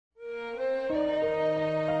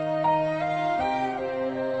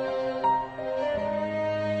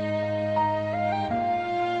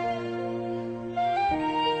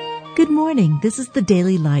Good morning. This is the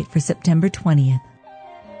Daily Light for September 20th.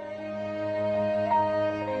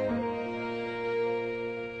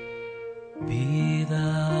 Be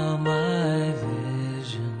thou my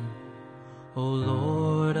vision, O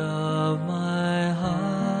Lord of my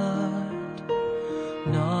heart,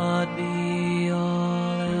 not be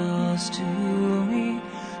all else to me,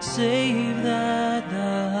 save that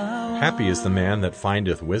thou art. Happy is the man that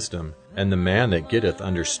findeth wisdom, and the man that getteth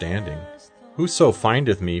understanding. Whoso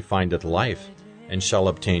findeth me findeth life, and shall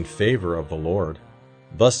obtain favor of the Lord.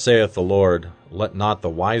 Thus saith the Lord, Let not the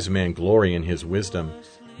wise man glory in his wisdom,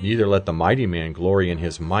 neither let the mighty man glory in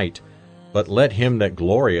his might, but let him that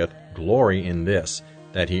glorieth glory in this,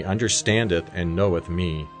 that he understandeth and knoweth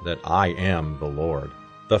me, that I am the Lord.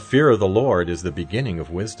 The fear of the Lord is the beginning of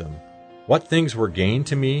wisdom. What things were gained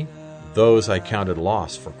to me, those I counted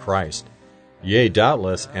loss for Christ. Yea,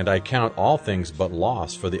 doubtless, and I count all things but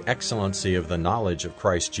loss for the excellency of the knowledge of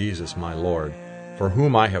Christ Jesus my Lord, for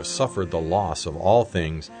whom I have suffered the loss of all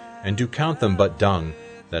things, and do count them but dung,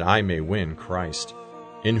 that I may win Christ,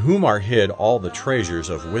 in whom are hid all the treasures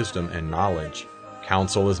of wisdom and knowledge.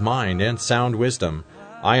 Counsel is mine, and sound wisdom.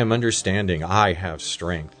 I am understanding, I have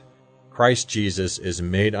strength. Christ Jesus is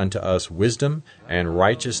made unto us wisdom, and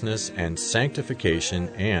righteousness, and sanctification,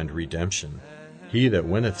 and redemption. He that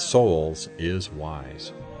winneth souls is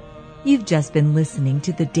wise. You've just been listening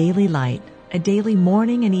to the Daily Light, a daily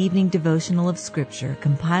morning and evening devotional of Scripture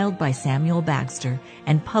compiled by Samuel Bagster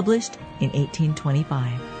and published in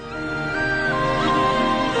 1825.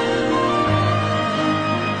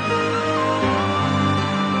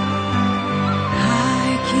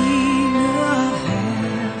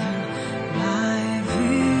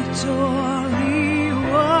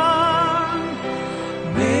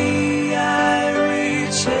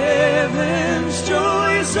 Heaven's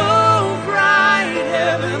joy so bright,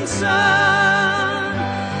 heaven's sun,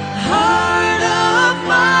 heart of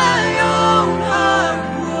my own heart,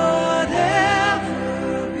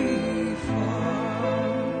 whatever befall,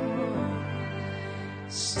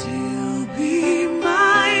 still be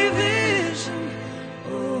my vision,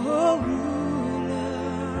 O ruler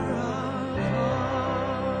of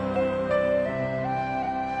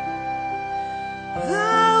all.